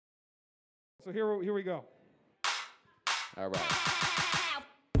So here we go. All right.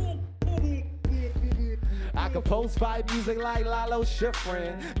 I compose fight music like Lalo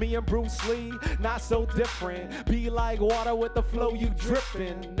Schifrin. Me and Bruce Lee, not so different. Be like water with the flow you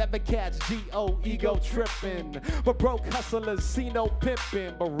drippin'. Never catch G.O. ego trippin'. But broke hustlers see no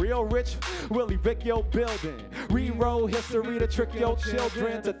pimpin'. But real rich will evict your building. Rewrote history to trick your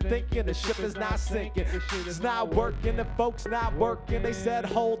children to thinking the ship is not sinking. It's not working, the folks not working. They said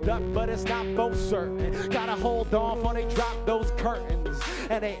hold up, but it's not for certain. Gotta hold on before they drop those curtains.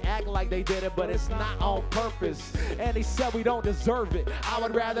 And they act like they did it, but it's not on purpose. And they said we don't deserve it. I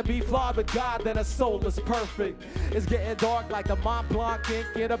would rather be flawed with God than a soul that's perfect. It's getting dark like the Mont Blanc ink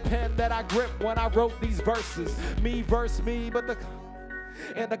in a pen that I gripped when I wrote these verses. Me versus me, but the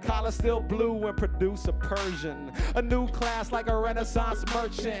collar still blue and produce a Persian. A new class like a Renaissance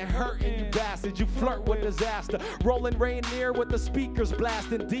merchant. Hurting you bastards, you flirt with disaster. Rolling Rainier with the speakers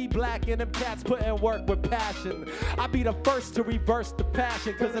blasting. D-Black and them cats putting work with passion. I be the first to reverse the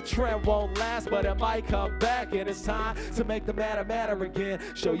passion, cause the trend won't last, but it might come back. And it's time to make the matter again.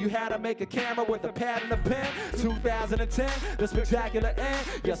 Show you how to make a camera with a pad and a pen. 2010, the spectacular end.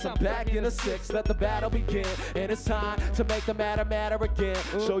 Yes, I'm back in the 6, let the battle begin. And it's time to make the matter again.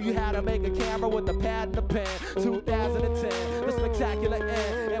 Show you how to make a camera with a pad and a pen. 2010, the spectacular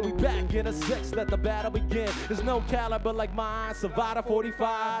end. And we back in the 6, let the battle begin. There's no caliber like mine. Vita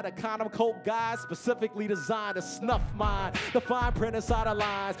 45, the kind of cold guy specifically designed to snuff mine. The fine print inside the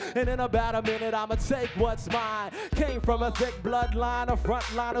lines. And in about a minute, I'ma take what's mine. Came from a thick bloodline of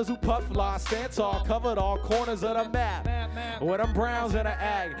frontliners who puff lost, stand tall, covered all corners of the map. With them browns in the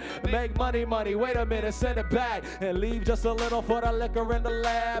ag. Make money, wait a minute, send it back. And leave just a little for the liquor in the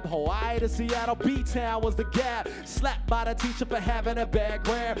lab. Hawaii to Seattle, B-Town was the gap. Slapped by the teacher for having a bad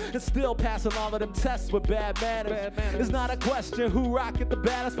gram. And still passing all of them tests with bad manners. It's not a question who rocket the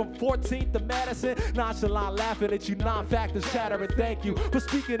baddest from 14th to Madison. Nonchalant laughing at you non-factors chattering. Thank you for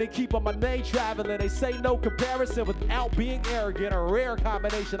speaking and keeping my name traveling. They say no comparison without being arrogant. A rare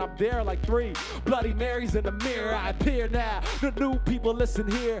combination, I'm there like 3 Bloody Marys in the mirror. I appear now, the new people listen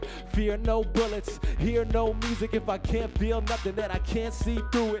here. Fear no bullets, hear no music. If I can't feel nothing, then I can't see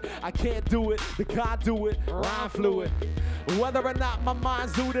through it. I can't do it, the God do it, rhyme fluid. Whether or not my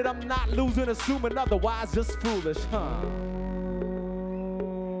mind's zooted, I'm not losing, assuming otherwise, just foolish, huh?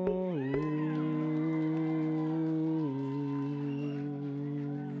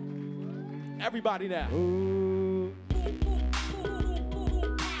 Everybody now.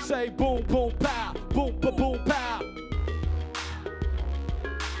 Say boom, boom, pow, boom, boom, boom, pow.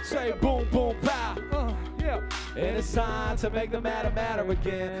 Say boom, boom, pow. Yeah. And it's time to make the matter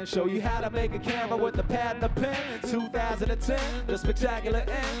again. Show you how to make a camera with a pad and a pen. 2010, the spectacular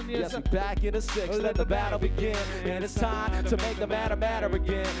end. Yes, we're back in the 6, let the battle begin. And it's time to make the matter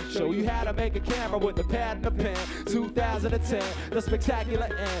again. Show you how to make a camera with a pad and a pen. 2010, the spectacular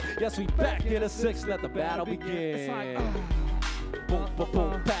end. Yes, we back in the 6, let the battle begin. It's like, boom, boom,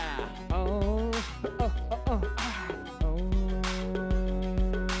 boom, pow.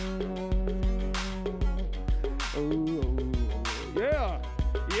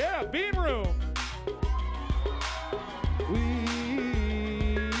 Yeah, Beam Room. We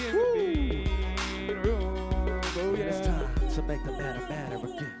in the Beam Room. Oh, yeah. It's time to make the matter